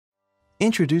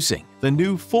Introducing the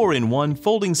new 4-in-1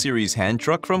 Folding Series hand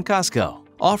truck from COSCO,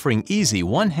 offering easy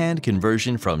one-hand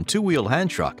conversion from two-wheel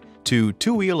hand truck to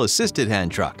two-wheel assisted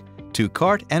hand truck to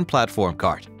cart and platform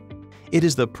cart. It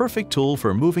is the perfect tool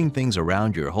for moving things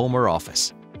around your home or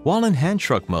office. While in hand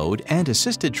truck mode and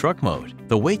assisted truck mode,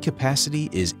 the weight capacity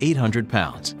is 800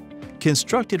 pounds.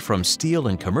 Constructed from steel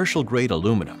and commercial-grade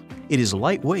aluminum, it is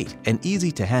lightweight and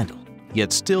easy to handle,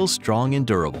 yet still strong and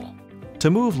durable. To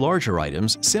move larger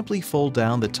items, simply fold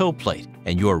down the toe plate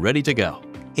and you're ready to go.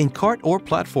 In cart or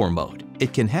platform mode,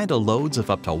 it can handle loads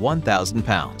of up to 1,000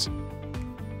 pounds.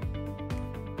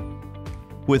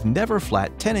 With never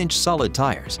flat 10-inch solid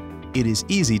tires, it is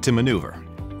easy to maneuver,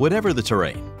 whatever the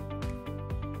terrain.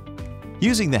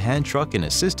 Using the hand truck in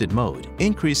assisted mode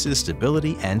increases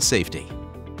stability and safety.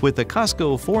 With the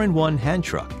COSCO 4-in-1 hand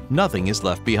truck, nothing is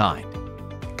left behind.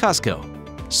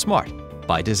 COSCO, smart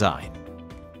by design.